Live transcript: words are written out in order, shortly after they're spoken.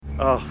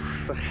Oh,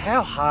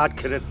 how hard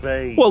can it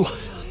be? Well,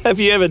 have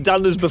you ever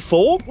done this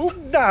before? Well,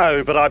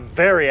 no, but I'm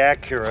very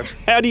accurate.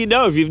 How do you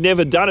know if you've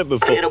never done it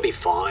before? It'll be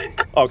fine.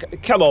 Okay,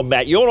 come on,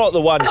 Matt. You're not the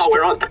one... Oh,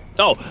 we're on.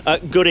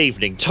 Good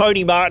evening.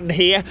 Tony Martin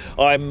here.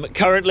 I'm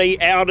currently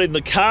out in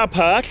the car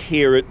park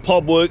here at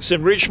Pobworks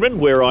in Richmond,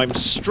 where I'm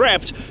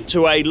strapped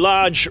to a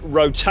large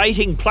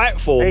rotating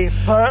platform. He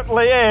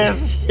certainly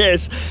is.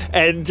 Yes,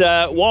 and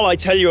while I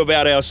tell you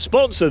about our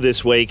sponsor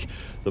this week,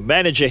 the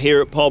manager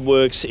here at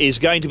Pobworks is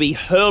going to be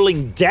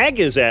hurling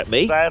daggers at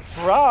me. That's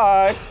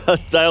right.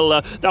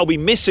 They'll be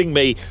missing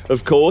me,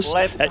 of course.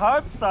 Let's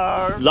hope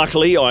so.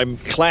 Luckily, I'm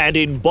clad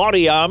in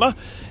body armour,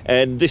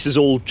 and this is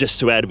all just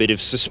to add a bit of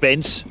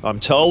suspense,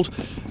 I'm told.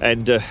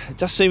 And it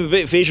does seem a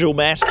bit visual,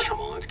 Matt. Come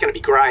on, it's going to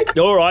be great.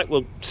 All right,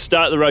 we'll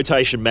start the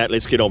rotation, Matt.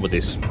 Let's get on with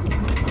this.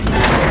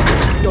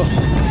 Oh,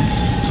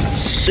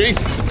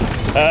 Jesus.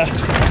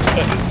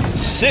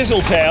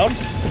 Sizzletown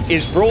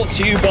is brought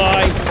to you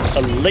by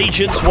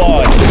Allegiance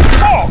Wine.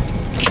 Oh,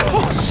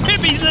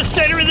 hit me in the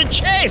centre of the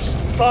chest.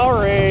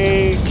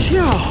 Sorry.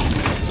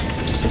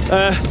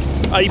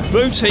 A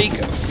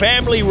boutique,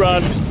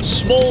 family-run,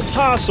 small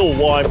parcel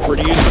wine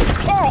producer.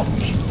 Oh,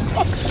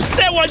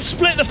 that one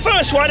split the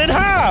first one in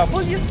half.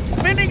 Well, you're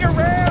spinning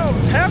around.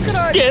 How can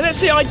I... Yeah, that's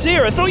the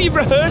idea. I thought you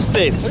rehearsed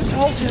this. Who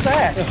told you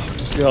that?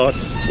 Oh, God.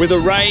 With a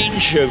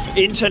range of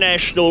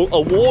international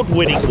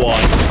award-winning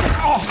wine.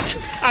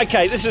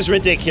 Okay, this is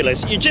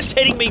ridiculous. You're just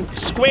hitting me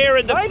square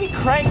in the... Maybe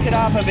crank it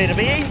up a bit. It'll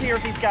be easier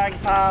if he's going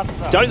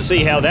faster. Don't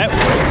see how that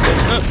works.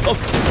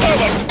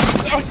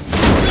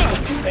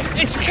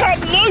 It's cut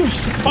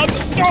loose.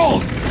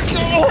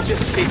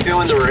 Just keep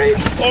doing the read.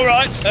 All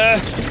right.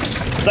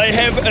 They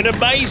have an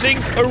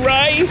amazing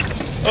array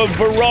of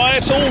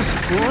varietals,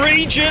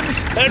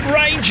 regions, and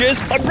ranges.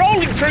 I'm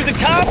rolling through the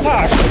car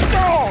park.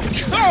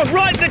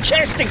 Right in the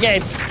chest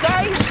again.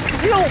 Stay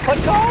still, for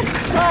God's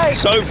sake.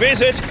 So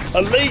visit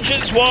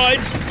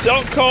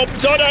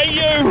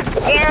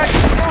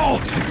allegiancewines.com.au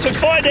to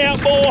find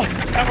out more.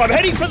 I'm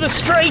heading for the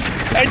street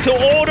and to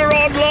order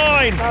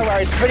online. No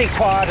worries, pretty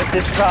quiet at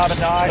this time of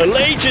night.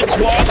 Allegiance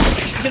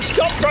Wines. You can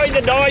stop throwing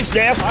the knives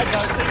now. I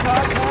don't think I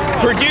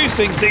can.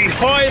 Producing the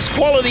highest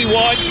quality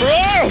wines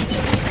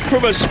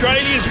from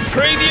Australia's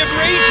premium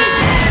region.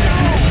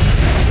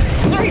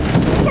 Hey,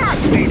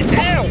 fucking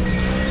hell!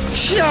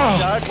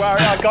 Don't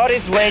worry, I got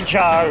his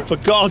Ledjo. For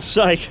God's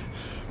sake,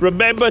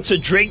 remember to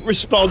drink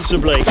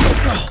responsibly.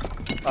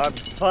 I'm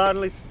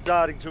finally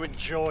starting to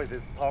enjoy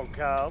this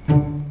podcast.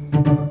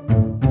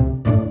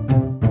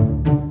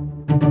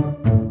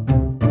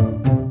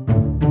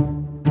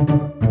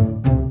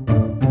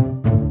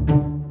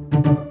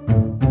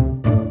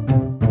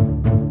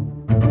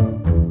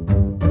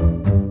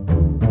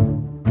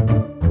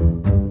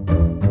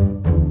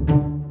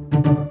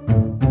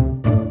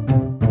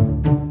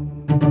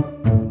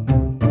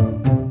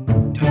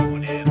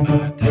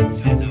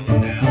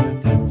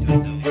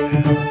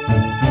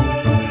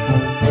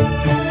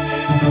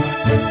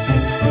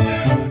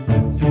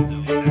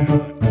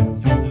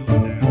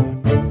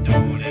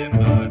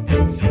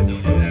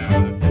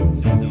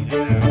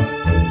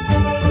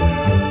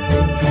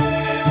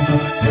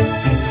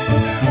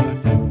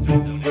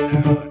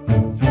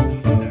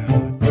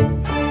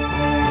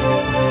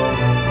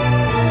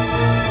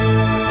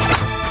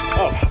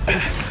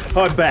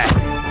 I'm back.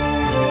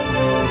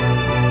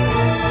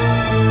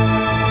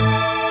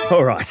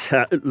 All right,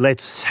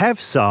 let's have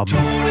some.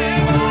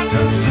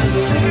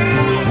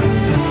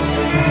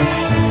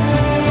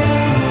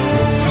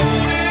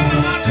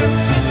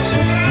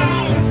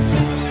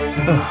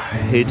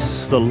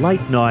 It's the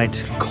Late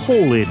Night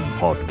Call-In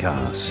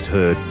podcast,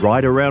 heard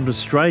right around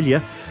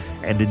Australia,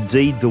 and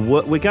indeed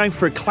we're going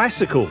for a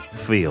classical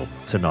feel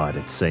tonight,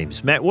 it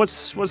seems. Matt,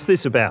 what's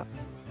this about?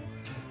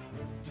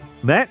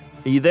 Matt,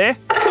 are you there?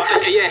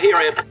 Yeah, here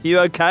I am. You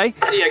okay?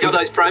 Yeah, got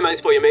those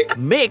promos for you, Mick.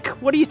 Mick,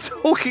 what are you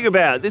talking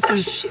about? This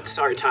is... Shit,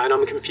 sorry, Tone,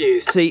 I'm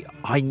confused. See,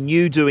 I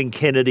knew doing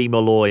Kennedy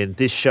Malloy and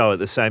this show at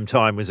the same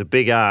time was a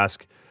big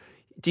ask.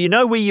 Do you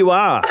know where you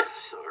are?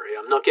 Sorry,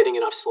 I'm not getting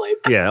enough sleep.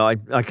 Yeah, I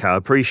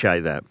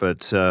appreciate that,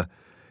 but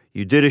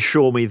you did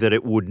assure me that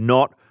it would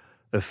not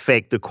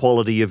affect the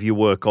quality of your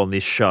work on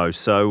this show.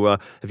 So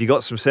have you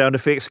got some sound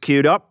effects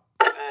queued up?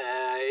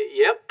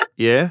 Yep.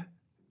 Yeah?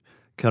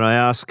 Can I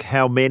ask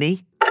how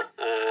many?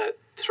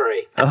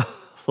 3. Oh,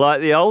 like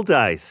the old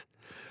days.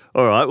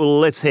 All right, well,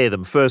 let's hear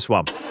them. First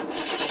one.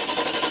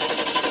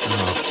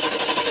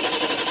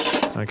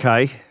 Oh.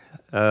 Okay.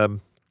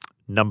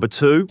 Number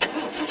 2.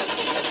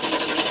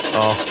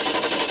 Oh.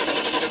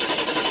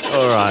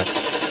 All right.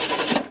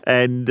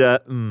 And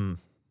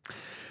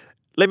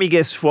let me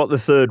guess what the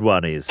third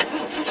one is.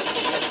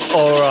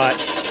 All right.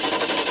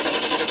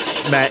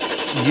 Matt,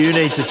 you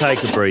need to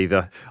take a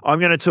breather. I'm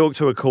going to talk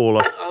to a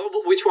caller.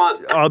 Which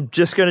one? I'm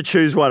just going to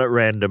choose one at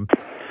random.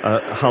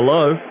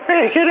 Hello?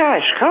 Hey, g'day,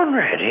 it's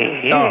Conrad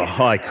here. Oh,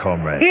 hi,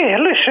 comrade. Yeah,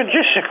 listen,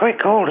 just a quick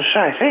call to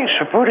say thanks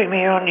for putting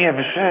me on your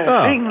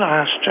thing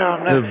last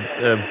on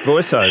The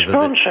voiceover.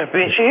 sponsor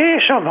bit.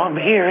 Yes, I'm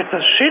here at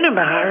the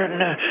cinema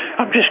and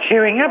I'm just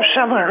queuing up.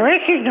 Someone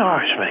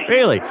recognised me.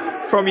 Really?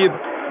 From you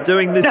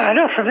doing this? No,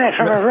 not from that,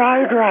 from a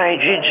road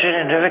rage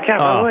incident of a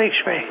couple of weeks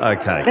back.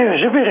 Okay. There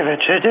was a bit of a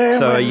to-do,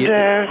 So are and you-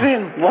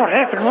 then what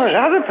happened was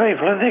other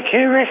people in the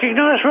queue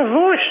recognised my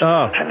voice.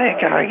 Oh. And they're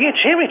going,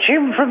 it's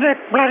him from that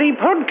bloody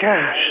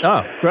podcast.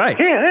 Oh, great.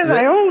 Yeah, then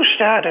they all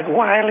started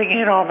wailing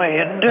in on me,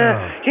 and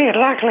yeah,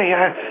 luckily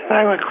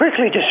they were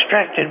quickly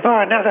distracted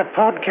by another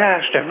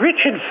podcaster,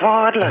 Richard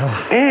Feidler.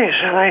 Yeah,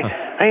 so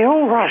they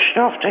all rushed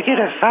off to get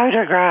a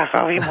photograph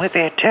of him with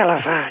their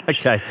telephones.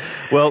 Okay.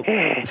 Well,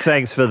 Yeah.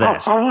 thanks for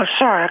that. Oh,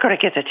 sorry, I've got to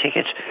get the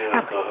tickets.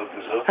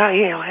 Oh,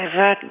 yeah, I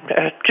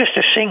have just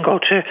a single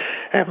to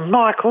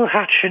Michael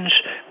Hutchins,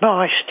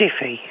 My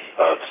Stiffy.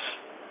 It's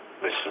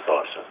Mr.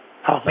 Bison.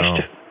 Oh,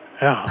 Mr.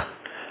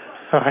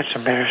 Oh, that's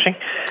embarrassing.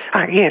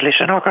 Yeah,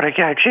 listen, I've got to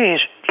go.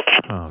 Cheers.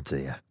 Oh,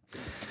 dear.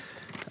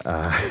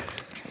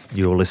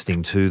 You're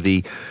listening to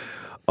the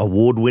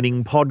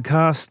award-winning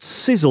podcast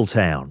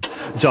Sizzletown.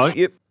 Don't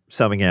you?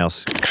 Something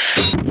else.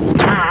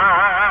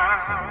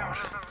 God.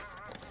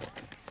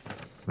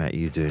 Matt,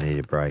 you do need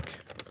a break.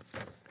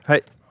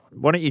 Hey,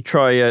 why don't you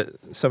try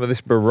some of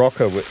this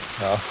Barocca with...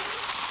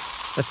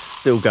 Oh, that's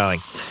still going.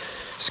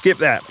 Skip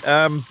that.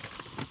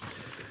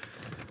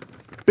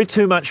 Bit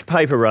too much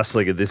paper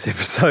rustling in this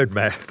episode,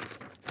 Matt.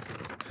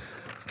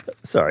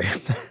 Sorry.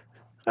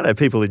 I know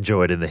people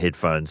enjoy it in the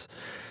headphones.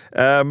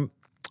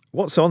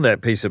 What's on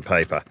that piece of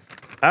paper?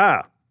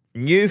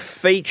 New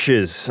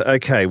features.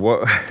 Okay,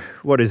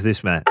 what is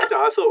this, Matt?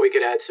 I thought we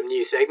could add some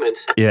new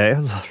segments.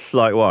 Yeah,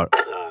 like what?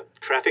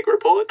 Traffic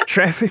report.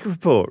 Traffic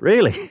report,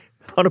 really?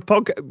 On a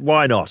podcast?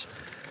 Why not?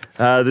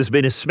 There's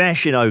been a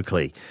smash in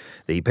Oakley.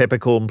 The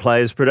Peppercorn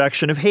Players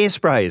production of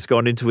Hairspray has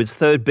gone into its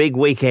third big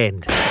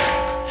weekend.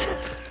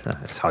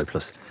 It's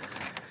hopeless.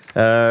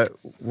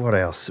 What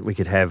else? We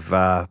could have,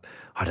 I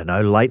don't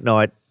know, late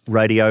night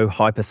radio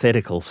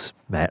hypotheticals,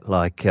 Matt,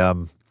 like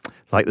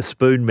the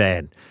Spoon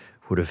Man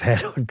would have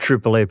had on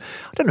Triple M.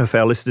 I don't know if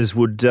our listeners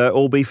would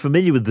all be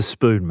familiar with the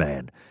Spoon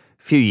Man.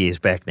 A few years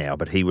back now,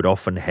 but he would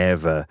often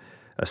have a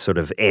sort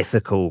of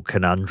ethical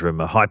conundrum,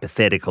 a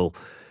hypothetical.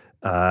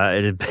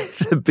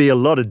 It'd be a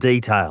lot of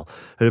detail.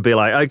 It'd be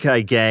like,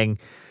 okay, gang,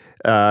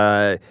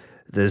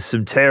 there's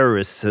some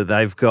terrorists.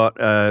 They've got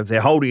they're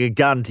holding a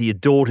gun to your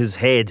daughter's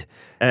head,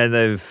 and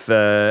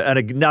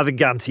and another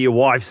gun to your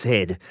wife's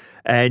head,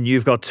 and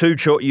you've got two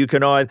children. You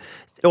can either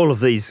all of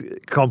these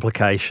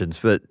complications,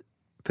 but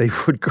people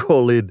would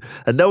call in,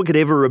 and no one could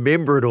ever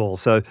remember it all.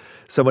 So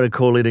someone would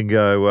call in and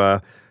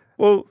go,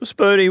 "Well,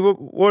 Spoony,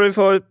 what if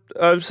I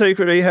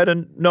secretly had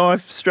a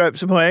knife strapped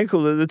to my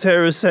ankle that the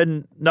terrorists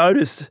hadn't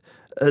noticed?"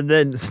 And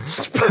then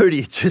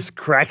Spoony would just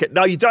crack it.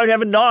 No, you don't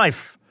have a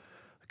knife.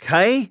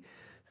 Okay?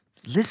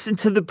 Listen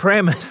to the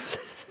premise.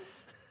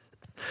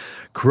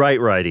 Great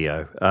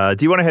radio.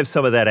 Do you want to have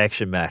some of that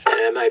action, Matt?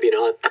 Maybe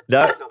not.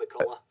 No? Another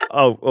caller.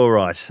 Oh, all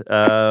right.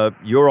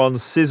 You're on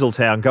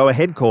Sizzletown. Go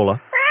ahead,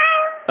 caller.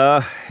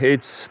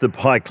 It's the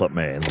Pie Club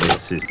Man.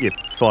 This is... Yep,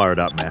 fire it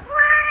up, Matt.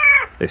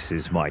 This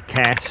is my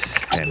cat,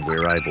 and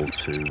we're able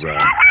to...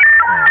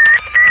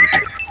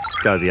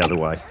 go the other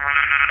way.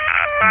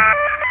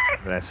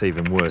 That's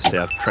even worse.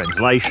 Our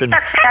translation...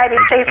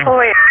 ABC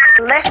for you.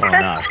 Left Oh,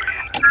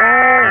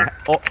 no.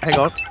 Oh, hang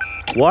on.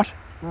 What?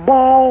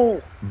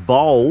 Bowl.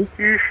 Bowl?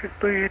 You should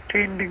be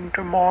attending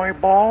to my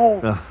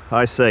bowl.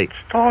 I see. It's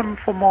time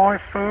for my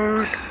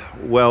food.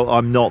 Well,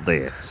 I'm not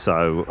there,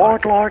 so...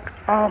 I'd like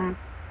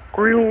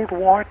grilled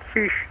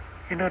whitefish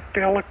in a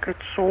delicate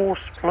sauce,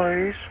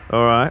 please,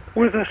 All right.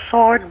 with a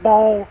side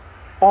bowl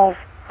of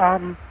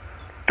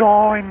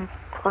Dine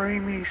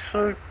creamy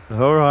soup,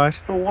 All right.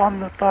 the one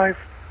that they've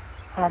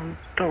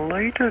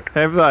deleted.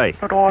 Have they?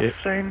 But I've Yeah,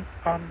 seen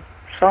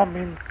some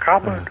in the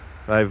cupboard.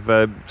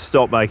 they've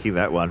stopped making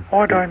that one.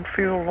 I don't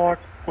feel like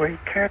we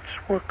cats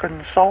were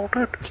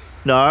consulted.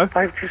 No?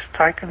 They've just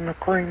taken the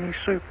creamy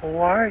soup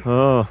away.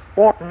 Oh.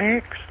 What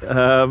next?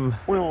 Um...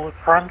 Will the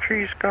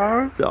crunchies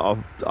go?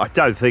 Oh, I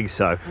don't think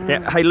so.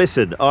 Now, hey,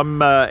 listen,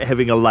 I'm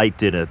having a late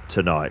dinner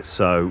tonight,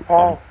 so...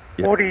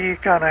 yeah. What are you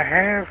going to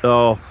have?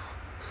 Oh,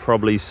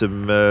 probably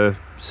some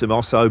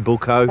osso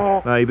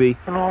bucco, maybe.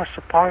 And I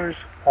suppose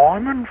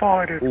I'm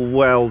invited.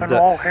 Well, And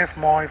I'll have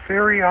my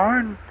very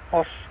own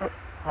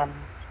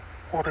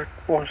what it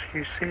was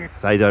you said.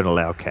 they don't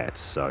allow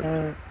cats,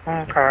 so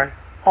Okay.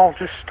 I'll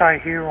just stay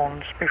here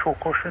on special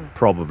cushion.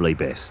 probably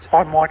best.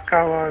 I might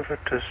go over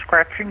to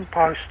Scratching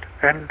Post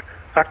and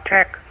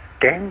attack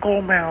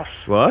Danglemouse.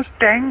 What?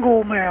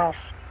 Danglemouse.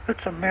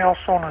 It's a mouse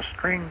on a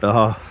string.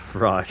 Oh,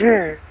 right.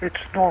 Yeah, it's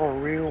not a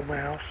real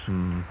mouse.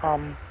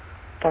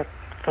 But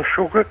the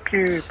sugar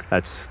cube.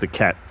 That's the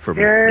cat from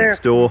Yeah.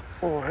 next door.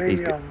 Well, he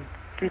He's got-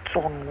 gets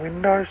on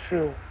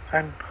windowsill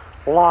and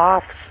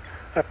laughs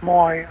at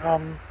my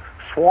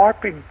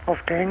swiping of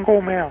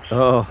Danglemouse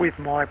Oh. with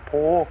my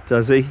paw.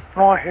 Does he?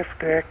 And I have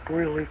to act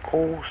really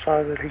cool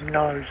so that he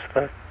knows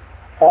that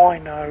I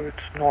know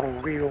it's not a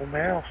real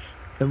mouse.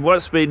 And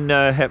what's been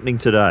happening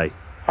today?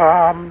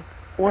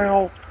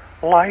 Well,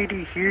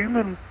 Lady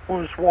Human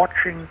was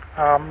watching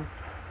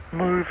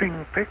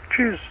moving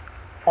pictures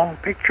on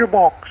Picture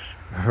Box.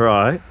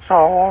 Right. So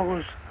I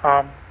was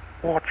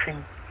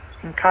watching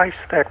in case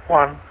that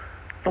one,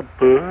 The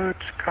Birds,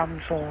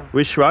 comes on.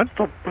 Which one?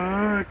 The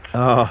Birds.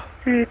 Oh,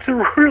 It's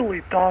a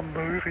really dumb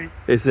movie.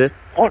 is it?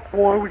 Like,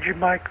 why would you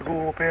make it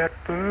all about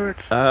birds?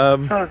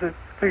 So that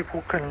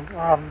people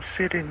can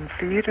sit in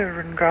theatre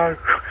and go,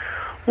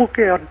 look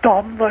how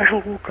dumb they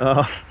look.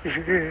 Oh.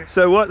 Yeah.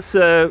 So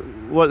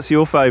what's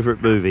your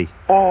favourite movie?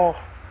 Oh,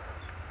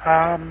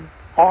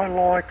 I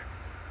like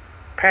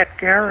Pat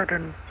Garrett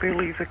and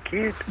Billy the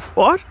Kid.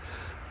 What?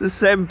 The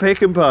Sam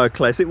Peckinpah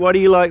classic. Why do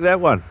you like that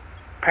one?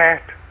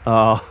 Pat.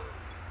 Oh,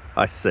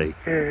 I see.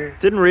 Yeah.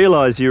 Didn't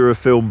realise you were a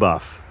film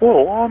buff.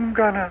 Well, I'm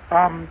gonna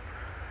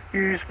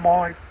use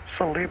my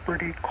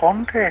celebrity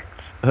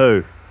contacts.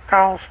 Who?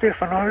 Carl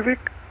Stefanovic,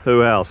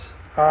 Who else?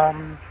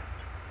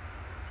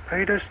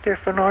 Peter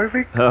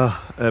Stefanovic.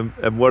 Oh,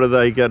 and what are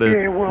they going to...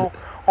 Yeah, well,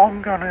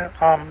 I'm gonna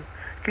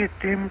get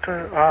them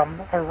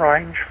to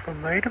arrange for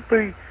me to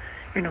be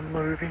in a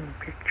moving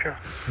picture.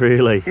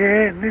 Really?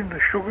 Yeah, and then the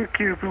Sugar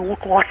Cube will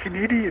look like an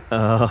idiot.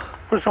 Oh.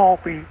 Because I'll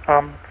be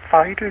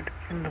feted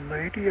in the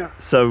media.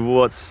 So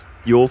what's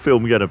your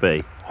film going to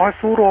be? I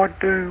thought I'd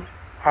do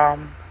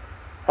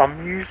a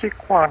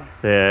music one,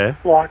 Yeah.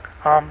 like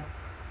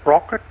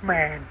Rocket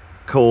Man,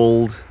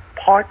 Called...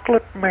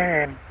 Pikelet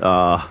Man.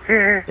 Oh.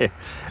 Yeah.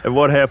 And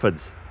what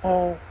happens?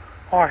 Well,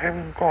 I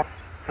haven't got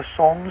the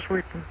songs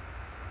written,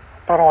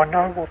 but I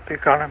know what they're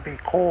going to be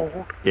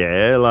called.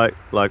 Yeah,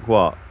 like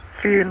what?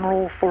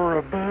 Funeral for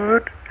a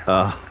Bird.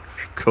 Oh,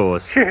 of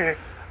course. Yeah.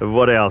 And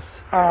what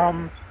else?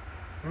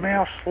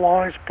 Mouse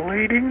Lies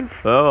Bleeding.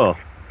 Oh,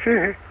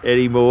 Yeah.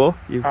 any more?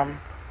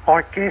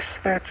 I guess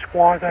that's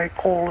why they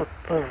call it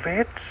The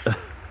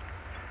Vets.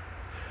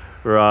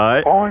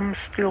 Right. I'm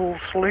Still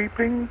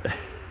Sleeping.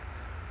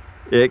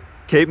 Yeah,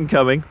 keep them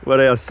coming. What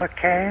else? The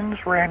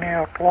cans ran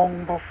out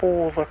long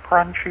before the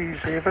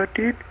Crunchies ever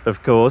did.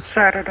 Of course.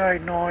 Saturday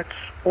night's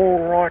all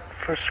right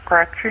for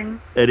scratching.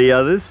 Any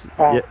others?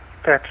 Oh, Yeah.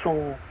 that's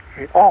all.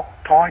 Yeah. Oh,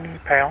 Tiny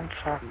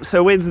Pouncer.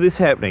 So when's this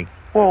happening?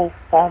 Well,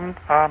 I'm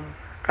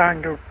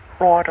going to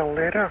write a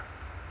letter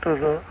to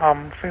the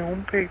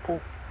film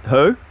people.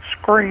 Who?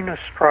 Screen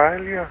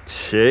Australia.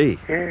 Gee.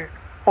 Yeah.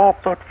 Oh,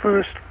 but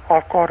first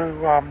I've got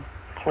to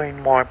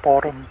clean my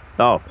bottom.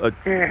 Oh, Yeah,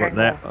 what hang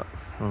that? on.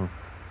 Oh,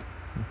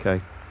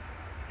 okay.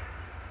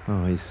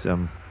 Oh, he's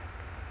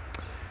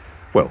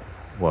Well,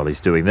 while he's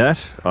doing that,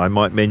 I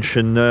might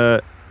mention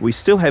we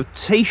still have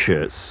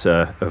T-shirts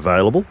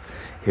available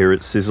here at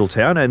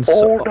Sizzletown, and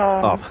Hold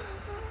on. oh,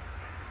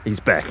 he's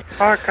back.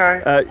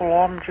 Okay. Well,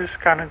 I'm just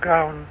going to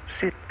go and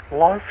sit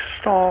loaf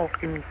style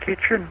in the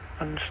kitchen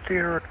and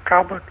stare at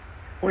cupboard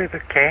where the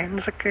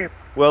cans are kept.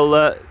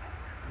 Well,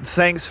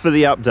 thanks for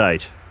the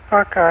update.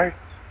 Okay.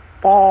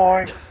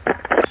 Bye.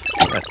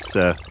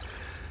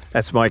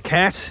 That's my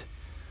cat,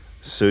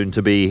 soon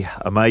to be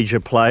a major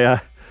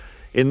player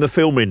in the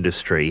film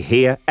industry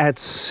here at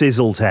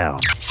Sizzletown.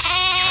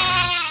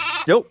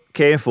 Oh,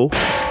 careful.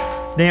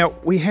 Now,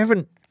 we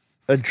haven't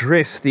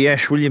addressed the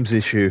Ash Williams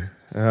issue.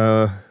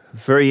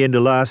 Very end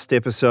of last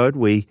episode,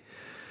 we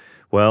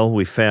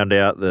found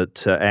out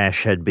that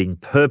Ash had been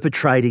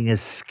perpetrating a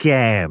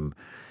scam.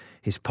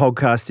 His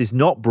podcast is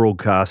not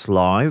broadcast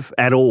live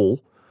at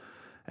all,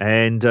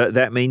 and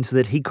that means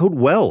that he could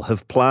well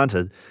have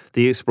planted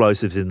the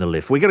explosives in the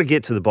lift. We've got to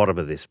get to the bottom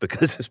of this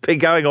because it's been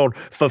going on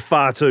for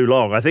far too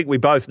long. I think we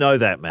both know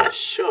that, Matt.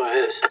 Sure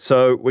is.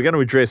 So we're going to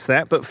address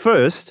that. But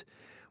first,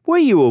 were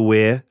you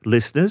aware,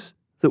 listeners,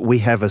 that we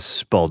have a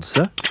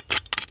sponsor?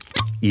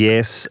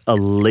 Yes,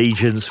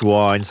 Allegiance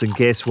Wines. And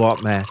guess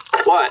what, Matt?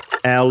 What?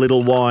 Our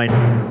little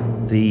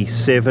wine, the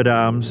Severed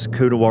Arms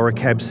Coonawarra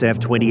Cab Sav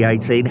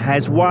 2018,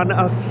 has won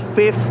a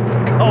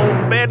 5th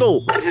gold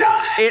medal.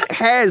 It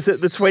has at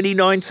the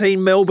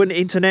 2019 Melbourne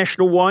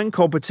International Wine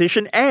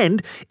Competition,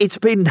 and it's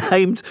been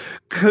named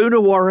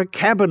Coonawarra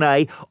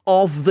Cabernet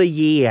of the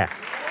Year.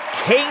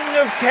 King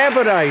of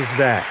Cabernets,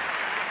 Matt.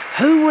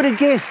 Who would have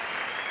guessed?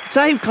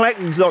 Dave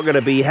Clacton's not going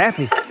to be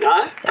happy.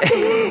 No?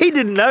 He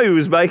didn't know he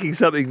was making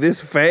something this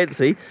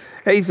fancy.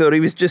 He thought he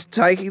was just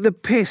taking the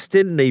piss,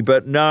 didn't he?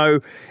 But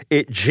no,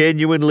 it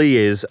genuinely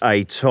is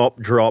a top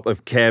drop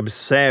of Cab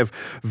Sav.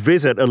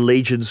 Visit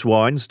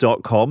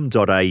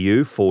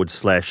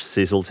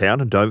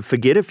allegiancewines.com.au/Sizzletown. And don't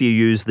forget, if you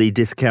use the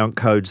discount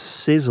code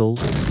SIZZLE...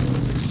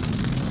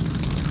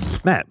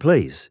 Matt,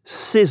 please,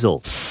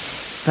 Sizzle.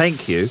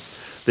 Thank you.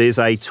 There's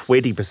a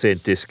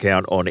 20%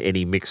 discount on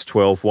any mixed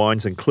 12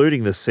 wines,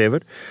 including the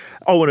Severed.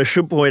 Oh, and I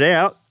should point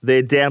out,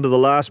 they're down to the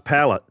last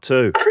pallet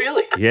too.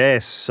 Really?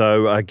 Yes,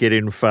 so get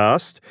in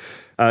fast.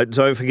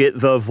 Don't forget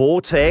the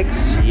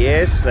Vortex.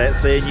 Yes,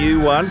 that's their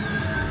new one.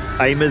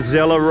 A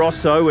Mazzella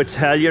Rosso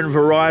Italian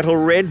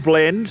varietal red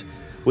blend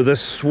with a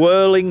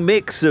swirling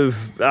mix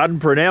of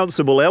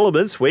unpronounceable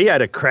elements. We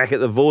had a crack at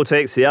the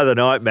Vortex the other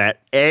night, Matt.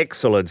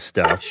 Excellent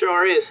stuff.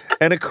 Sure is.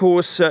 And, of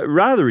course,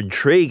 rather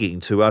intriguing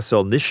to us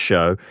on this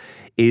show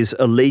is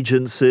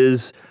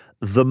Allegiance's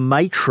The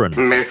Matron.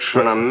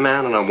 Matron, a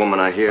man and a woman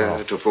are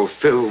here to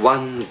fulfill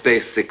one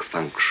basic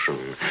function.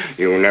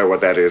 You know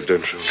what that is,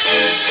 don't you?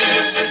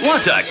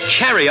 What a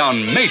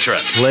carry-on matron.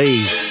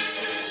 Please.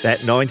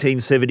 That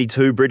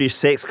 1972 British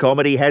sex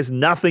comedy has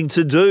nothing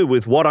to do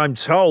with what I'm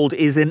told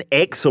is an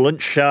excellent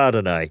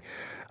Chardonnay.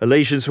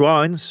 Allegiance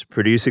Wines,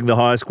 producing the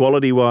highest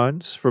quality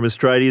wines from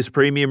Australia's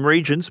premium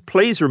regions.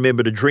 Please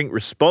remember to drink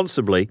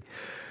responsibly.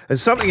 And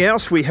something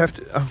else we have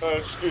to...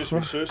 Excuse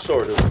me, sir.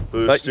 Sorry to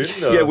burst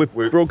in.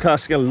 We're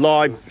broadcasting a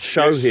live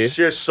show here.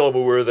 Yes, I'm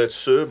aware of that,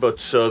 sir, but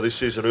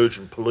this is an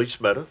urgent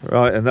police matter.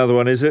 Right, another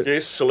one, is it?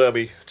 Yes, allow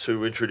me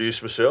to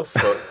introduce myself.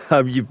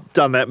 You've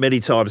done that many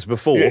times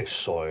before.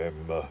 Yes, I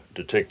am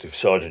Detective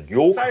Sergeant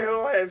York. Say who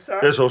I am, sir.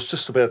 Yes, I was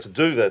just about to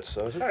do that,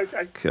 Sergeant.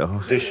 Okay.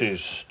 God. This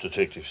is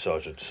Detective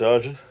Sergeant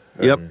Sargent.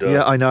 Yep, And,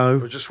 yeah, I know.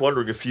 I'm just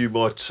wondering if you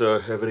might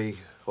have any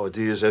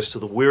ideas as to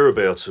the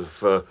whereabouts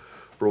of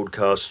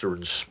broadcaster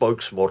and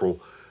spokesmodel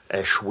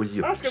Ash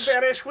Williams. Ask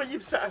about Ash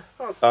Williams, sir.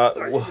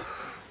 Sorry.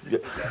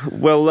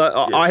 Well,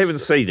 I haven't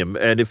seen him,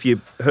 and if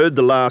you heard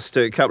the last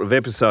couple of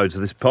episodes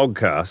of this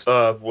podcast...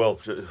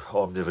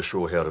 I'm never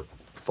sure how to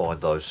find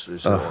those.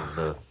 Is it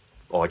on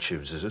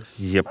iTunes, is it?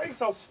 Yep. I think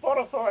it's on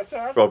Spotify,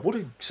 sir. Right, what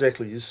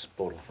exactly is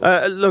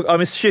Spotify? Look, I'm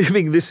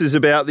assuming this is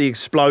about the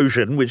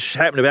explosion, which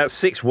happened about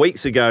 6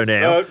 weeks ago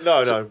now.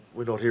 No,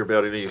 we're not here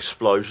about any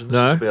explosions.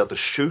 No? It's about the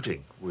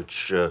shooting,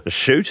 which The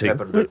shooting?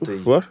 happened at the...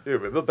 What? You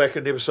remember, back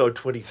in episode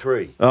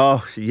 23.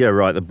 Oh, yeah,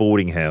 right, the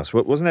boarding house.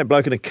 Wasn't that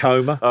bloke in a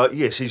coma?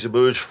 Yes, he's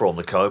emerged from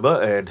the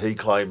coma, and he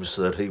claims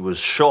that he was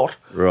shot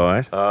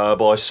Right.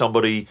 by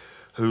somebody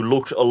who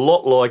looked a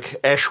lot like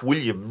Ash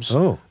Williams,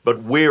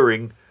 but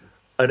wearing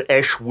an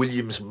Ash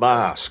Williams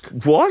mask.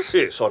 What?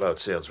 Yes, I know it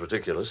sounds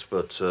ridiculous,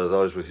 but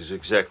those were his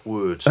exact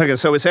words. Okay,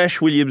 so it's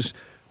Ash Williams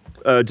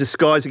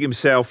disguising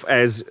himself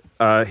as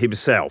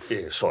himself.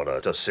 Yes, I know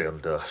it does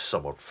sound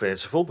somewhat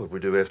fanciful, but we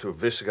do have to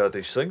investigate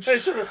these things.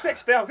 Who's in the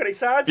sex balcony,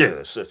 Sergeant?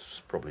 Yes,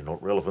 that's probably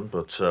not relevant,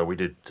 but we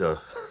did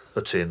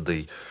attend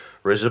the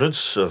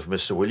residence of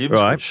Mr. Williams,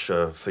 Right. which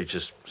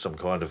features some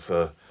kind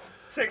of...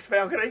 Sex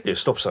balcony? Yeah,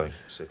 stop saying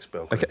sex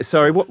balcony. Okay,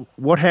 sorry,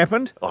 what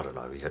happened? I don't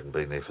know, he hadn't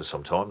been there for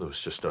some time. There was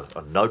just a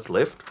note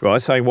left.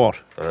 Right, saying what?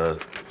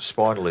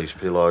 Spinalese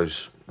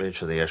Pillows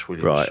mention the Ash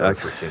Williams Right, show okay.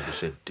 for a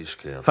 10%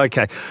 discount.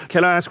 Okay,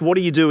 can I ask, what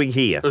are you doing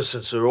here?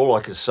 Listen, sir, all I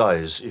can say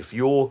is if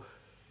you're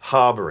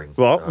harbouring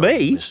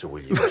me? Mr.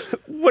 Williams...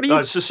 What are you... No,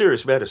 it's a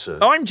serious matter, sir.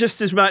 I'm just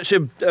as much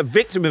a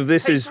victim of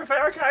this He's as...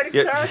 prevaricating,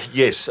 Yeah, sir.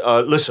 yes,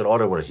 listen, I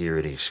don't want to hear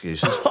any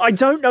excuses. I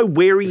don't know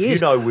where he You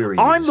is. know where he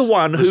I'm is. the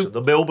one who... Listen,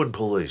 the Melbourne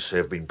police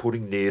have been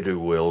putting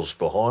ne'er-do-wells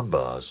behind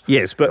bars.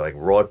 Yes, but... Going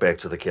right back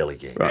to the Kelly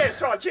gang. Right.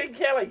 That's right, Gene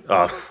Kelly.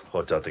 I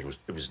don't think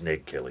it was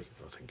Ned Kelly.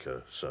 I think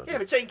so. Yeah,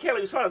 but Gene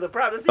Kelly was one of the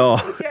brothers.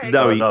 Oh, Yeah,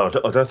 no, No,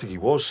 I don't think he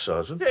was,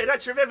 Sergeant. Yeah,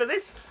 don't you remember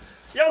this?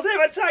 You'll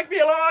never take me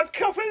alive,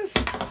 coppers.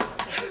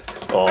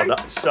 Oh, no,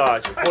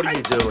 Sergeant, what are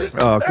you doing?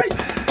 Oh, Hey,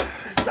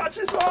 such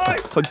is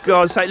life. for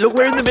God's sake, look,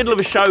 we're in the middle of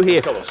a show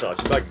here. Come on,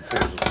 Sergeant, make it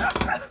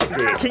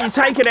forward. Can you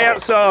take it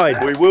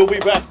outside? We will be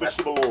back,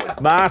 Mr. Malloy.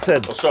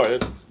 Martin. Oh, sorry, your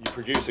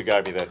producer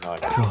gave me that name.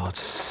 God's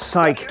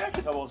sake.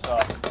 Come on,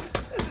 Sergeant.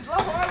 This is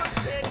Love Island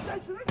standing,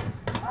 don't you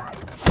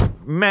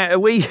think? Matt, are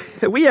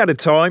we out of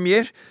time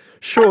yet?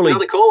 Surely...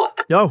 Another caller.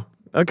 Oh,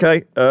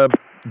 okay.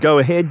 Go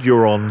ahead,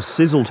 you're on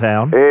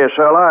Sizzletown. Yes,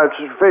 hello, it's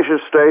Fisher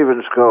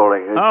Stevens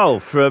calling. Oh,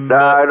 from...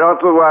 No, not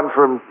the one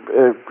from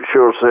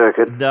Short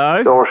Circuit.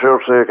 No? Or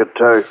Short Circuit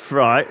 2.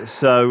 Right,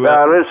 so...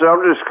 No, listen,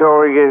 I'm just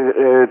calling in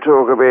to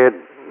talk about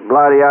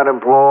bloody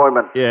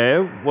unemployment.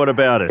 yeah, what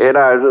about it? You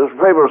know,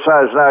 people say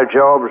there's no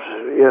jobs,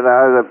 you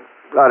know, the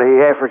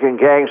bloody African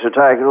gangs are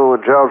taking all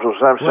the jobs or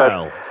some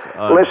Well,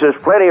 such. Listen,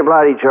 there's plenty of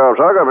bloody jobs.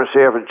 I got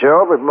myself a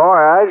job at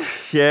my age.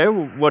 Yeah,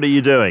 what are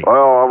you doing?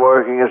 Well, I'm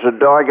working as a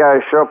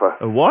Dago shopper.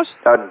 A what?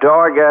 A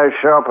Dago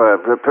shopper,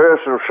 a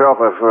personal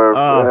shopper for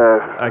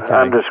okay.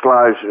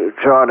 undisclosed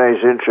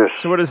Chinese interests.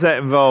 So what does that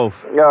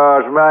involve?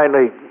 It's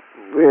mainly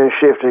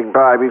shifting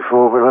baby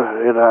formula,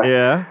 you know.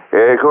 Yeah.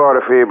 Yeah, quite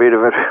a fair bit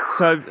of it.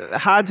 So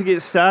hard to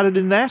get started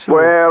in that? or-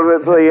 Well,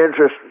 the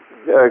interest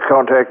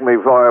contact me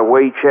via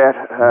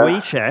WeChat.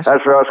 WeChat?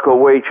 That's right, it's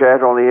called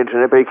WeChat on the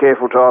internet. Be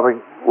careful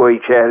typing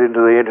WeChat into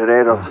the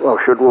internet. I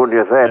should warn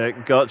you of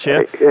that.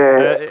 Gotcha.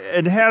 Yeah.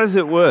 And how does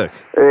it work?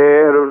 Yeah,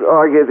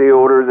 I get the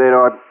order, then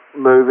I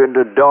move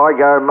into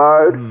Dago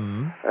mode,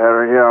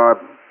 and you know,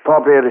 I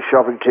pop down to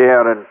shopping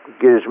town and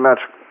get as much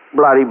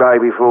bloody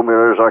baby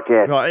formula as I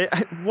can. Right.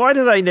 Why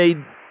do they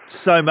need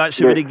so much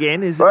of it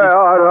again? Well,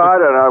 I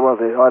don't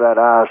know I don't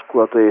ask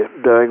what they're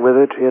doing with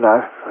it. You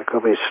know, they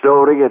could be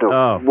snorting it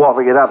or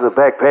whopping it up the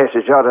back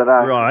passage. I don't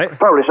know. Right.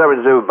 Probably something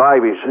to do with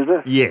babies, isn't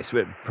it? Yes,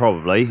 but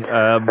probably.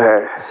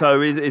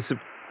 So it's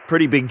a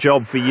pretty big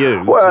job for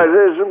you. Well,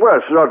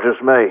 it's not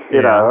just me.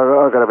 You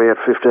know, I've got about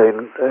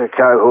 15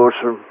 cohorts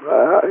from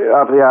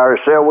up the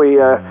RSL.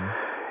 We,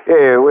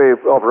 Yeah, we're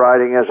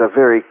operating as a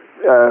very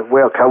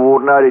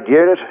well-coordinated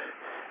unit,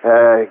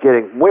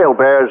 getting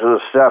wheelbarrows of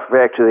the stuff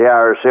back to the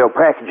RSL,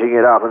 packaging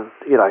it up and,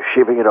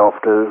 shipping it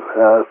off to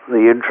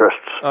the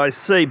interests. I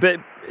see, but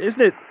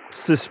isn't it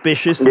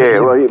suspicious that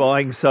you're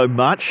buying so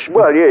much?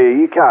 Well, yeah,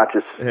 you can't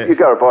just... You've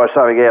got to buy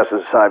something else at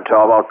the same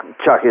time. I'll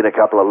chuck in a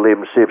couple of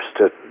limb sips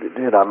to,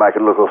 make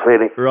it look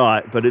authentic.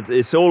 Right, but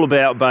it's all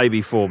about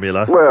baby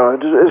formula. Well,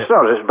 it's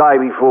not just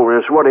baby formula,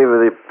 it's whatever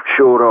they're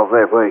short of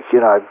that week,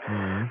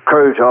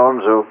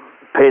 croutons or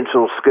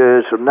pencil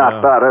skirts or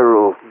nut butter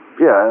or,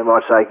 they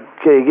might say,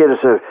 can you get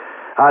us a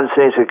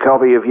uncensored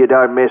copy of You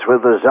Don't Mess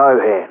with the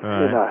Zohan?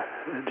 Right.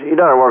 You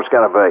don't know what it's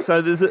going to be.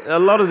 So there's a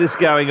lot of this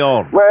going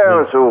on.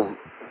 Well, it's all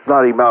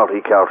bloody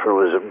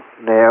multiculturalism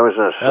now,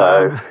 isn't it?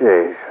 So,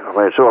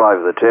 it's all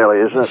over the telly,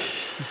 isn't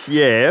it?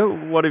 Yeah,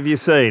 what have you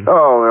seen?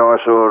 Oh, well, I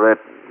saw that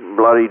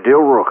bloody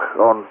Dilrook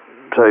on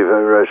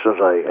TV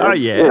recently. Oh,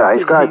 yeah.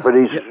 He's great, but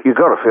you've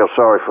got to feel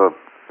sorry for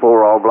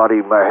poor old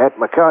bloody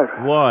Mahatma Coat.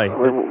 Why?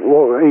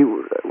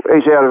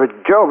 He's out of a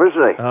job,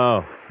 isn't he?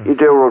 Oh. Your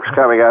Dilrook's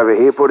coming over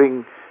here,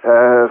 putting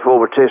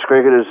former Test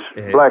cricketers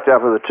blacked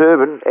up with a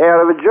turban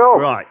out of a job.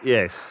 Right,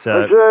 yes.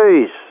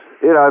 Geez.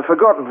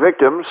 Forgotten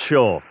victims.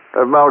 Sure.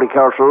 Of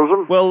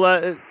multiculturalism.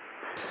 Well,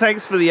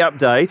 thanks for the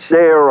update. Yeah,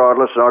 all right.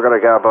 Listen, I've got to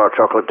go and buy a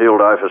chocolate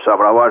dildo for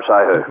someone. I won't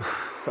say who.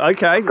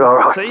 Okay. All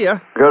right. See ya.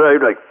 Good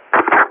evening.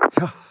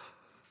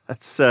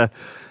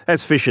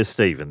 That's Fisher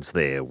Stevens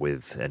there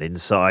with an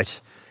insight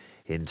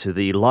into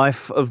the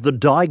life of the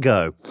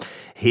Digo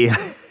here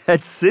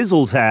at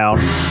Sizzletown.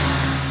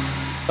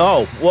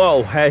 Oh,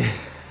 whoa, hey,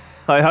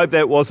 I hope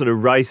that wasn't a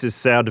racist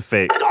sound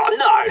effect. Oh,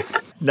 no!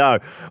 No,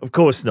 of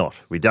course not.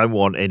 We don't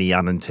want any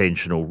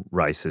unintentional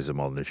racism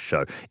on this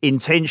show.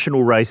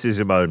 Intentional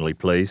racism only,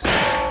 please.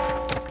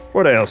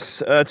 What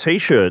else?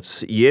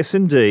 T-shirts. Yes,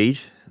 indeed.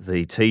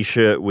 The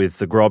T-shirt with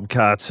the Grob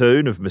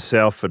cartoon of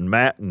myself and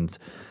Matt and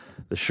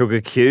the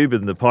Sugar Cube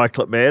and the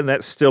Pikelet Man,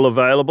 that's still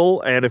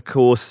available. And, of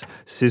course,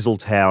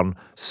 Sizzletown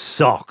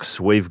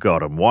socks. We've got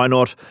them. Why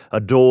not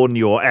adorn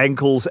your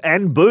ankles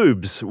and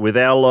boobs with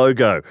our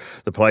logo?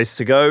 The place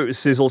to go,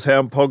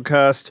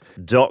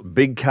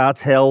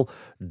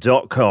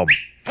 sizzletownpodcast.bigcartel.com.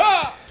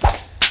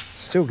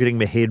 Still getting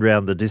my head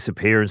round the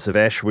disappearance of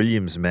Ash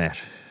Williams, Matt.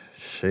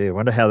 Gee, I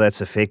wonder how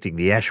that's affecting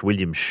the Ash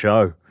Williams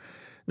show.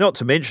 Not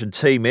to mention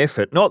Team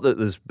Effort. Not that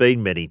there's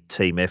been many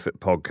Team Effort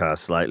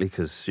podcasts lately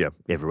because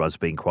everyone's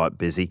been quite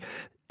busy.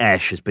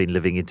 Ash has been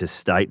living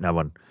interstate. No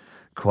one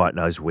quite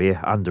knows where,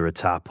 under a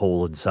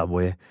tarpaulin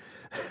somewhere.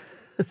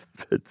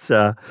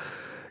 But,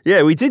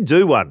 we did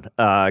do one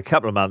a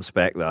couple of months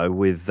back, though,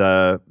 with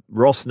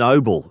Ross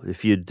Noble.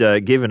 If you'd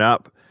given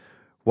up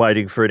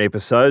waiting for an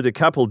episode, a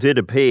couple did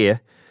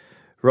appear.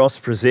 Ross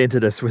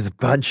presented us with a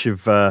bunch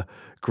of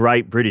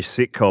great British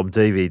sitcom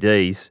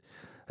DVDs.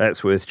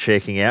 That's worth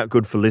checking out.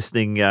 Good for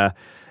listening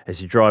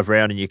as you drive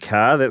around in your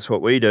car. That's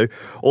what we do.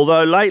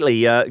 Although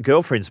lately,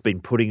 girlfriend's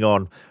been putting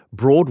on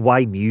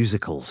Broadway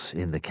musicals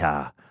in the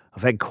car.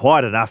 I've had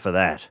quite enough of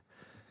that.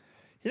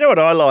 You know what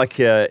I like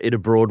in a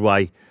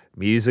Broadway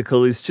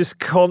musical is just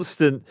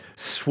constant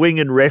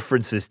swinging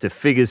references to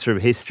figures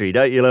from history.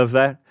 Don't you love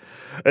that?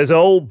 As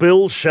old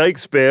Bill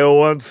Shakespeare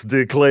once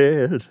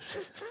declared.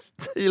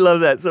 You love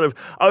that sort of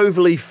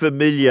overly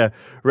familiar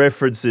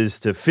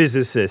references to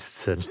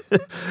physicists and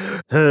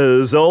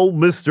as old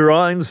Mr.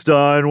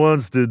 Einstein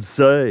once did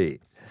say.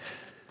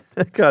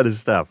 That kind of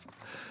stuff.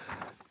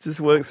 Just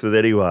works with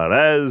anyone.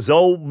 As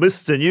old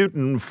Mr.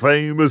 Newton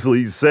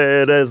famously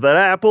said, as that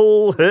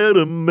apple hit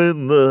him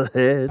in the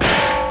head.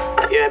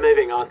 Yeah,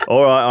 moving on.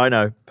 All right, I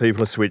know.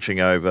 People are switching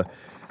over.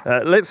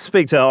 Let's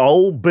speak to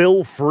old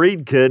Bill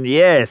Friedkin.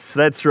 Yes,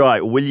 that's right,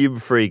 William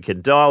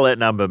Friedkin. Dial that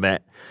number,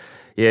 Matt.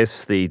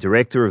 Yes, the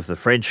director of The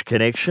French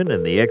Connection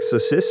and The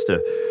Exorcist, a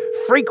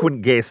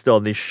frequent guest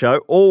on this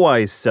show,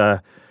 always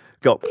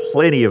got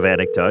plenty of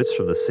anecdotes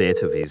from the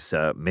set of his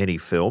many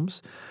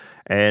films.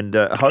 And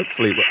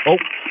hopefully... Oh,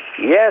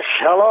 yes,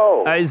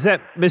 hello. Is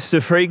that Mr.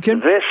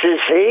 Friedkin? This is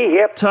he,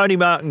 yep. Tony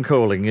Martin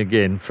calling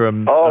again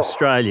from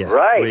Australia.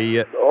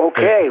 Right.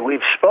 Okay,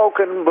 we've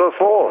spoken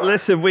before.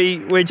 Listen,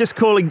 we're just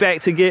calling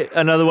back to get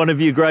another one of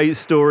your great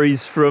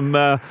stories from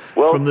the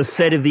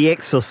set of The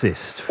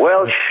Exorcist.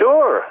 Well,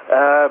 sure.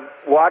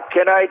 What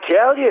can I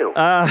tell you?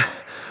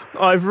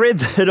 I've read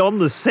that on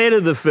the set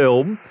of the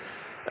film,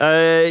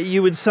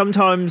 you would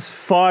sometimes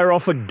fire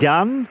off a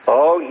gun.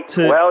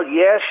 Well,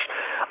 yes.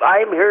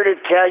 I'm here to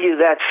tell you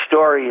that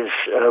story is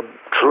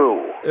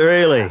true.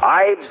 Really?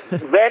 I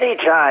many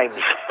times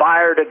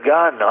fired a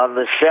gun on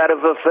the set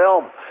of a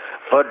film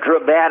for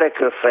dramatic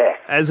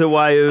effect. As a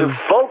way of... to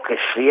focus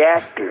the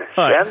actors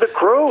and the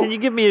crew. Can you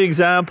give me an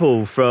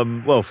example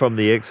from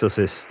The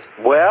Exorcist?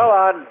 Well,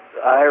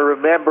 I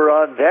remember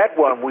on that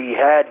one we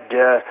had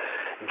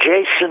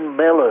Jason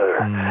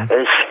Miller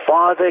as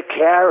Father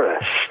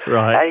Karras.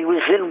 Right. And he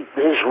was in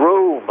his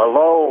room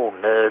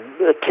alone,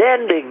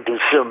 attending to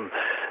some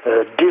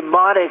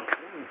demonic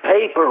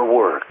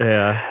paperwork.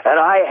 Yeah. And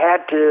I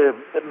had to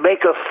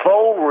make a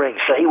phone ring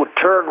so he would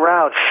turn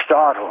around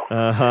startled.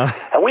 Uh-huh.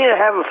 And we didn't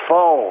have a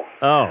phone.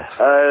 Oh.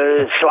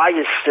 So I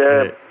just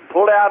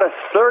pulled out a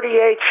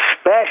 .38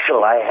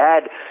 special I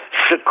had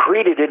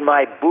secreted in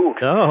my boot.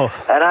 Oh.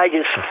 And I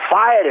just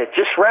fired it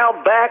just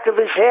round back of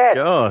his head.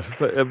 God.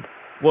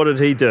 What did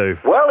he do?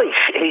 Well,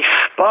 he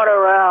spun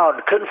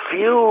around,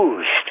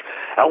 confused,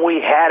 and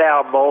we had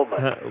our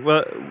moment.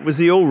 Well, was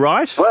he all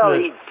right? Well,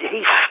 he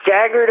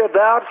staggered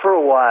about for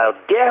a while,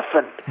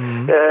 deafened,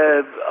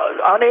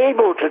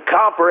 unable to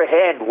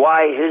comprehend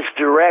why his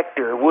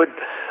director would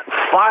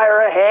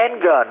fire a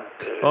handgun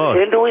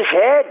into his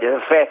head,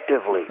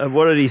 effectively. And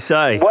what did he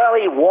say? Well,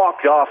 he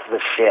walked off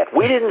the set.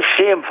 We didn't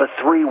see him for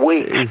 3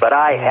 weeks, but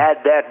I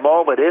had that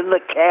moment in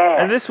the can.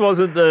 And this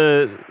wasn't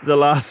the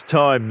last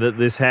time that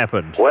this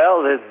happened?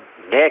 Well, the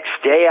next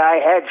day I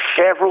had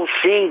several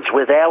scenes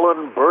with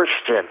Ellen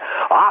Burstyn,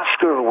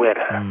 Oscar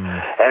winner.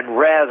 And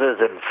rather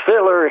than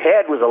fill her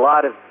head with a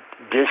lot of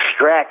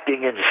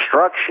distracting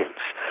instructions,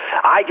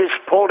 I just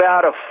pulled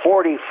out a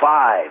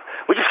 .45.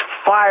 We just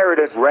fired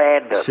at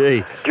random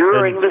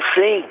during the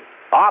scene,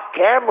 off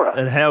camera.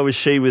 And how was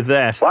she with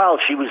that? Well,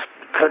 she was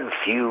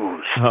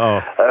confused.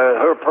 Oh.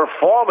 Her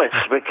performance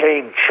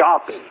became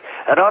choppy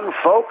and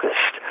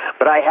unfocused,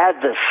 but I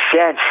had the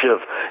sense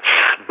of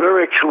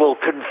spiritual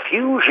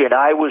confusion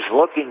I was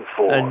looking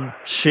for. And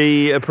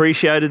she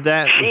appreciated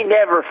that? She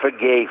never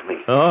forgave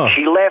me. Oh.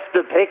 She left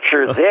the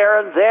picture there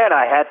and then.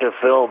 I had to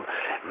film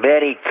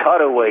many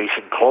cutaways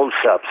and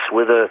close-ups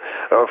with a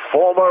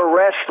former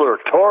wrestler,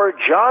 Tor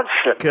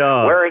Johnson,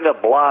 wearing a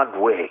blonde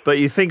wig. But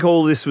you think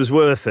all this was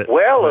worth it?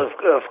 Well,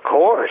 of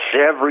course.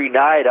 Every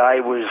night I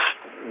was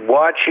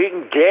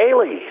watching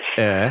dailies.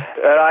 Yeah.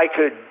 And I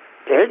could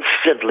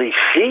instantly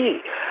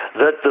see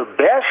that the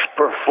best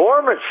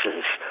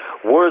performances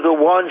were the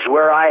ones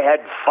where I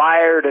had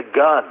fired a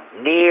gun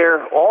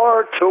near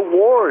or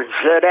towards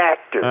an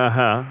actor.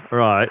 Uh-huh,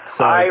 right.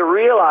 So I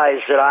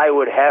realized that I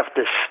would have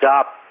to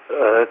stop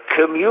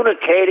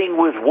communicating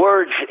with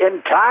words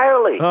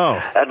entirely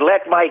and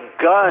let my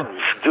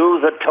guns do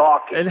the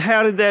talking. And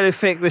how did that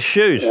affect the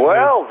shoot?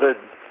 Well,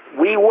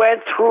 we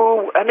went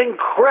through an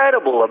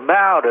incredible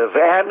amount of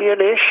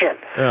ammunition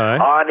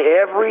on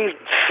every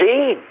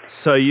scene.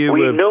 So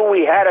we knew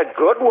we had a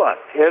good one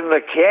in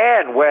the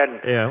can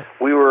when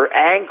we were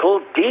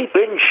ankle deep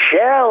in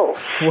shells.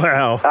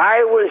 Wow.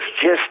 I was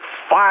just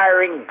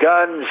firing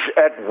guns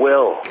at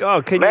will.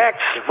 Oh, Max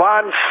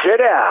von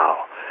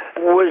Sydow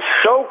was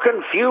so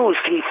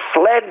confused he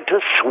fled to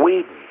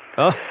Sweden.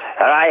 Oh.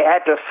 And I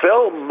had to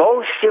film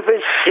most of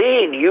his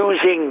scene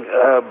using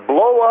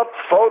blow-up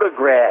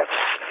photographs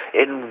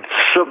in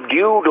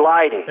subdued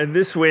lighting. And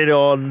this went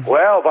on...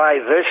 Well, by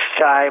this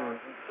time,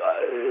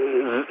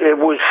 it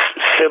was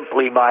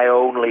simply my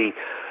only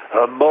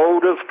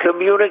mode of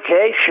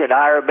communication.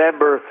 I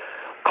remember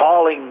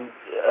calling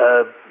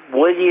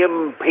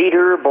William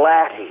Peter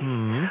Blatty,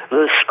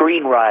 the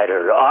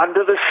screenwriter,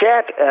 onto the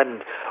set,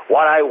 and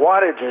what I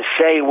wanted to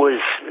say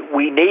was,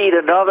 we need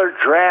another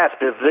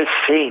draft of this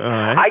scene.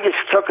 I just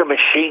took a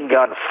machine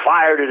gun,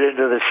 fired it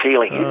into the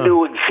ceiling. You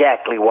knew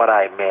exactly what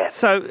I meant.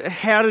 So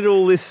how did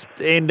all this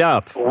end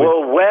up?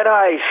 Well, when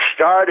I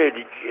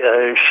started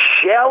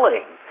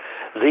shelling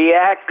the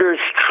actors'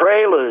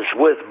 trailers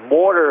with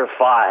mortar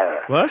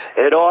fire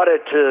in order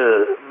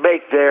to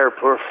make their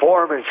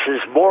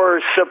performances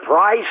more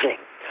surprising,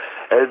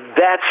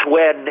 that's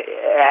when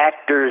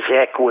Actors'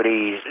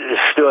 Equity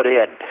stood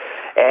in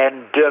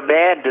and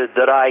demanded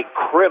that I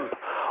crimp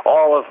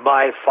all of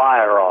my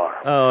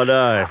firearms. Oh,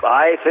 no.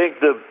 I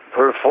think the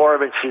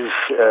performances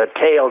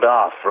tailed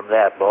off from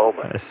that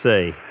moment. I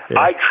see. Yeah.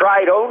 I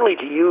tried only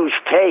to use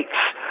takes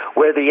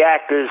where the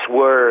actors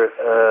were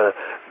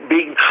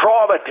being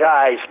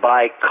traumatized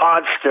by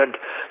constant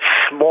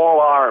small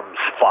arms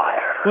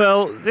fire.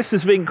 Well, this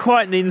has been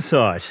quite an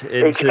insight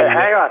into...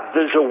 Hang on,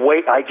 there's a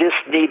wait. I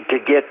just need to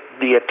get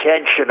the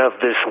attention of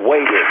this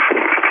waiter.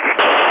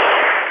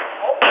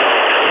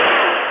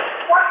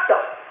 What the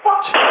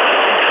fuck? Jesus.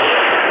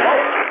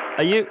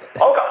 Are you... Okay.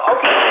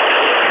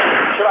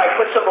 Should I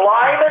put some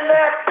lime in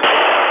there?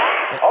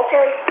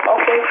 Okay.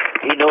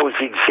 He knows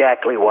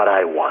exactly what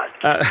I want.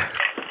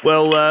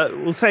 Well,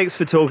 thanks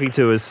for talking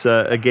to us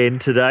again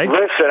today.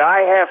 Listen, I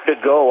have to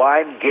go.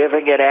 I'm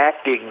giving an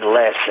acting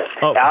lesson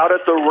out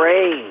at the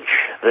range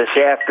this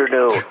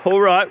afternoon.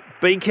 All right,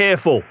 be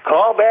careful.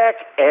 Call back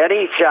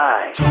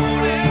anytime.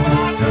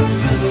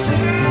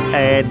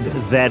 And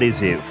that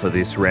is it for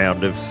this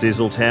round of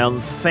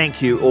Sizzletown.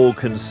 Thank you all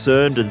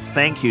concerned, and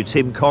thank you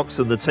Tim Cox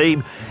and the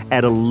team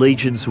at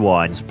Allegiance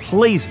Wines.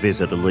 Please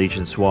visit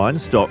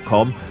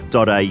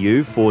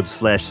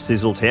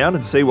allegiancewines.com.au/Sizzletown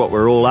and see what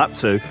we're all up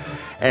to.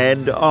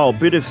 And,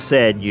 bit of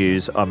sad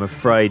news. I'm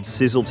afraid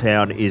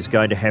Sizzletown is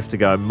going to have to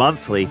go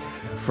monthly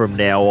from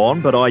now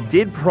on, but I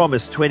did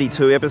promise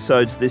 22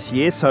 episodes this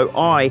year, so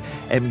I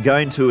am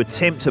going to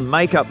attempt to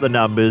make up the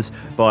numbers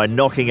by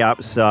knocking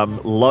up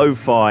some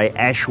lo-fi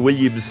Ash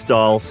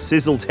Williams-style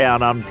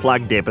Sizzletown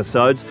Unplugged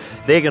episodes.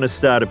 They're going to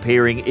start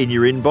appearing in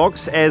your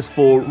inbox. As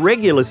for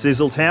regular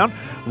Sizzletown,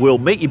 we'll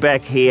meet you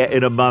back here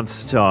in a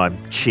month's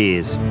time.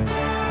 Cheers.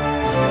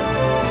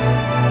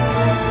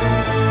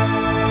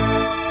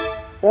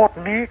 What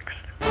next?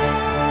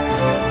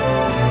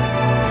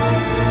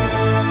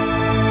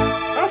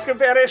 Ask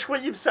about Ash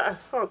Williams.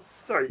 Oh,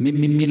 sorry.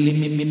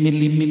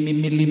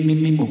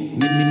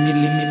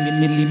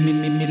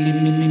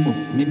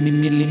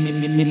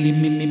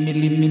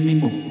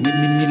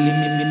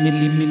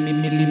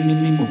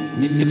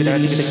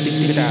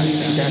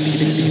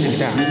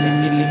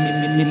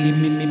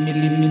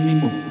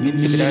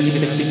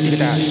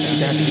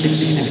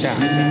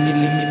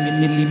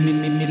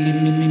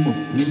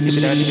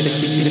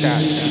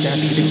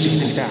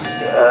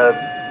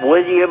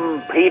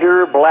 William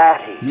Peter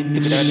Blatty.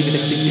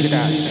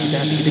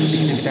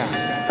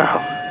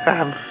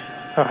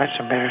 Oh, that's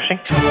embarrassing.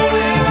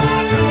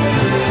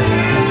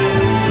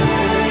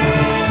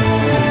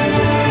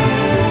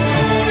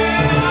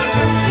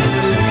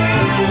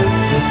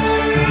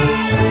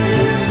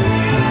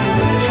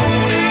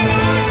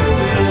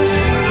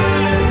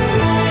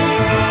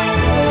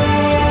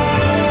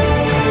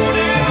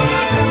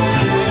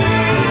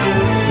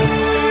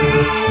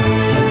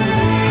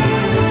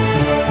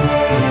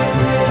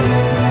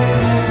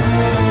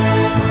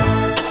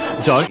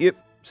 Don't you?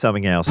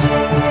 Something else.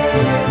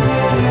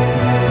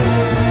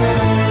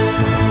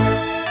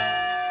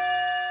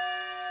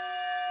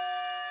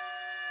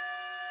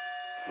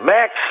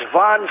 Max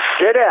von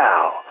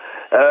Sydow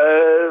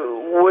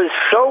was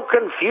so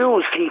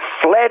confused he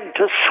fled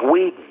to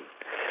Sweden.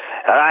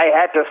 And I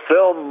had to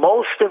film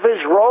most of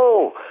his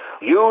role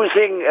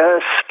using a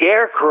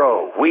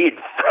scarecrow.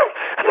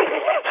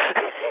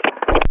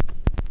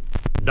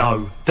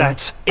 No,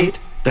 that's it.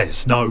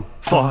 There's no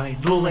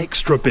final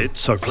extra bit,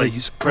 so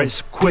please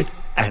press quit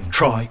and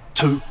try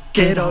to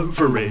get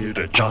over it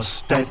and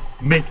just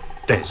admit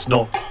there's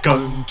not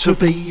going to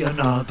be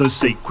another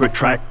secret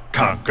track.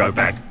 Can't go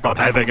back, I'm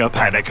having a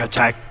panic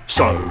attack.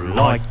 So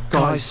like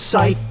I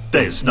say,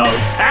 there's no,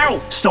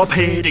 ow, stop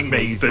hitting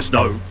me, there's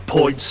no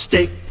point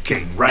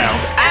sticking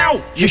round.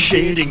 Ow, you're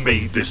shitting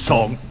me, this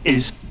song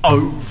is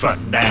over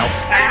now.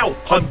 Ow,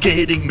 I'm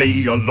getting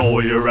me a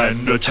lawyer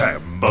and a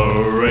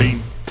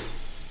tambourine.